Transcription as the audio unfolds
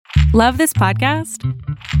Love this podcast?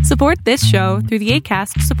 Support this show through the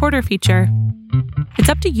Acast supporter feature. It's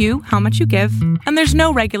up to you how much you give, and there's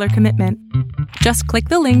no regular commitment. Just click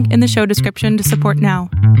the link in the show description to support now.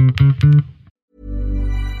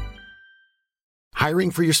 Hiring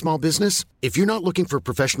for your small business? If you're not looking for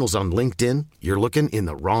professionals on LinkedIn, you're looking in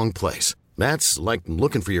the wrong place. That's like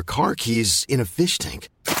looking for your car keys in a fish tank.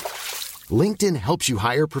 LinkedIn helps you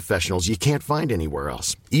hire professionals you can't find anywhere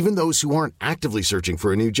else, even those who aren't actively searching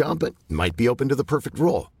for a new job but might be open to the perfect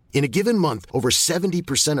role. In a given month, over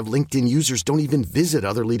 70% of LinkedIn users don't even visit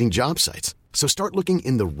other leading job sites. So start looking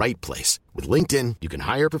in the right place. With LinkedIn, you can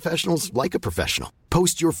hire professionals like a professional.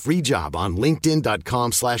 Post your free job on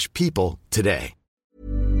linkedin.com/people today.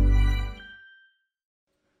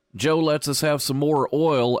 Joe lets us have some more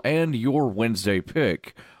oil and your Wednesday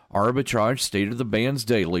pick. Arbitrage State of the Bands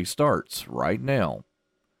Daily starts right now.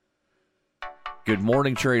 Good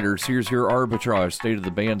morning, traders. Here's your Arbitrage State of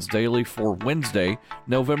the Bands Daily for Wednesday,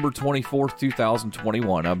 November 24th,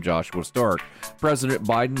 2021. I'm Joshua Stark. President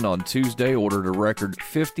Biden on Tuesday ordered a record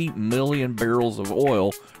 50 million barrels of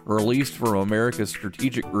oil released from America's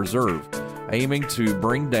strategic reserve, aiming to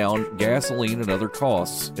bring down gasoline and other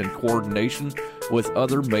costs in coordination with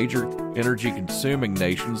other major energy-consuming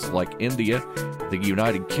nations like India, the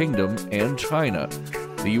United Kingdom, and China.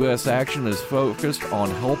 The U.S. action is focused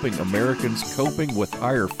on helping Americans coping with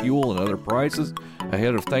higher fuel and other prices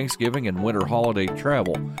ahead of Thanksgiving and winter holiday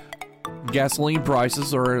travel. Gasoline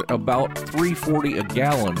prices are about $3.40 a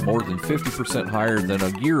gallon, more than 50% higher than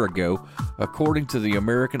a year ago, according to the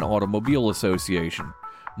American Automobile Association.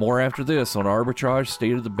 More after this on Arbitrage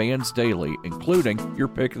State of the Bands Daily, including your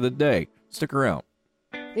pick of the day. Stick around.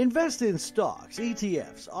 Invest in stocks,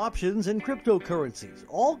 ETFs, options, and cryptocurrencies,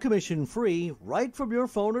 all commission-free, right from your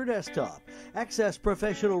phone or desktop. Access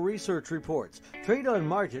professional research reports, trade on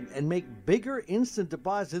margin, and make bigger instant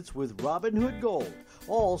deposits with Robinhood Gold,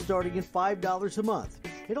 all starting at $5 a month.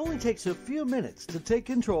 It only takes a few minutes to take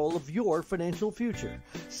control of your financial future.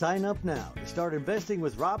 Sign up now to start investing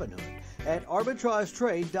with Robinhood at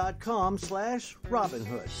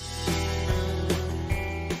arbitragetrade.com/Robinhood.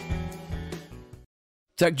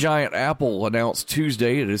 Tech giant Apple announced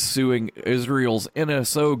Tuesday it is suing Israel's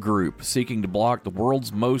NSO Group, seeking to block the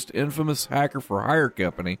world's most infamous hacker-for-hire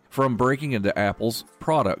company from breaking into Apple's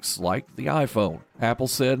products like the iPhone. Apple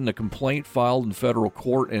said in a complaint filed in federal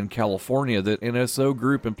court in California that NSO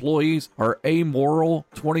Group employees are amoral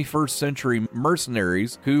 21st century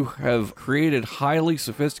mercenaries who have created highly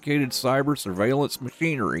sophisticated cyber surveillance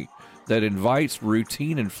machinery that invites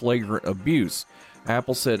routine and flagrant abuse.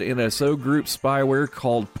 Apple said NSO Group spyware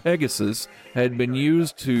called Pegasus had been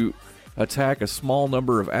used to attack a small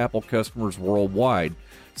number of Apple customers worldwide.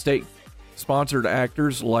 State-sponsored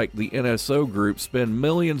actors like the NSO Group spend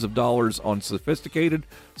millions of dollars on sophisticated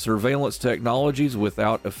surveillance technologies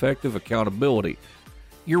without effective accountability.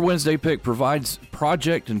 Your Wednesday pick provides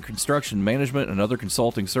project and construction management and other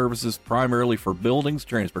consulting services primarily for buildings,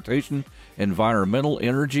 transportation, environmental,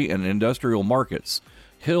 energy, and industrial markets.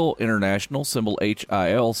 Hill International, symbol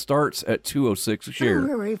HIL, starts at $206 a share.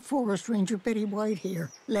 Honorary Forest Ranger Betty White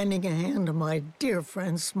here, lending a hand to my dear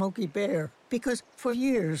friend Smokey Bear. Because for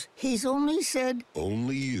years, he's only said,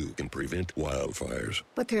 only you can prevent wildfires.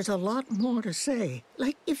 But there's a lot more to say.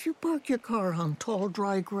 Like if you park your car on tall,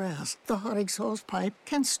 dry grass, the hot exhaust pipe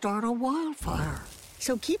can start a wildfire.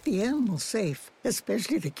 So keep the animals safe,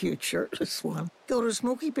 especially the cute shirtless one. Go to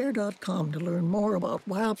SmokeyBear.com to learn more about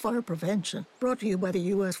wildfire prevention. Brought to you by the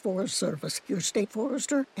U.S. Forest Service, your state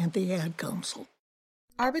forester, and the Ad Council.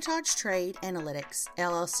 Arbitrage Trade Analytics,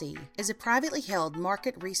 LLC, is a privately held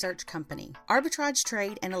market research company. Arbitrage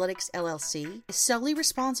Trade Analytics, LLC, is solely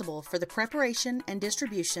responsible for the preparation and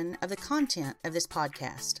distribution of the content of this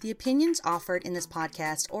podcast. The opinions offered in this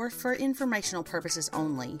podcast are for informational purposes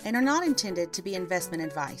only and are not intended to be investment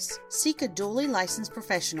advice. Seek a duly licensed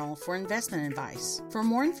professional for investment advice. For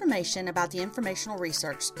more information about the informational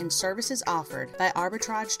research and services offered by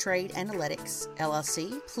Arbitrage Trade Analytics,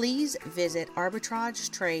 LLC, please visit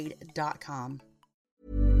arbitragetrade.com.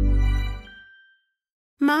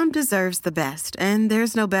 Mom deserves the best, and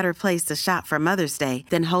there's no better place to shop for Mother's Day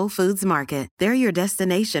than Whole Foods Market. They're your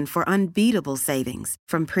destination for unbeatable savings,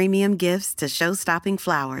 from premium gifts to show-stopping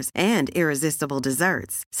flowers and irresistible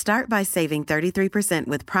desserts. Start by saving 33%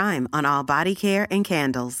 with Prime on all body care and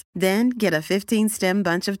candles. Then get a 15-stem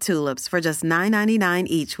bunch of tulips for just $9.99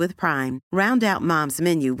 each with Prime. Round out Mom's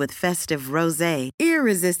menu with festive rosé,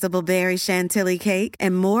 irresistible berry chantilly cake,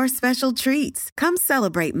 and more special treats. Come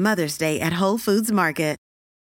celebrate Mother's Day at Whole Foods Market.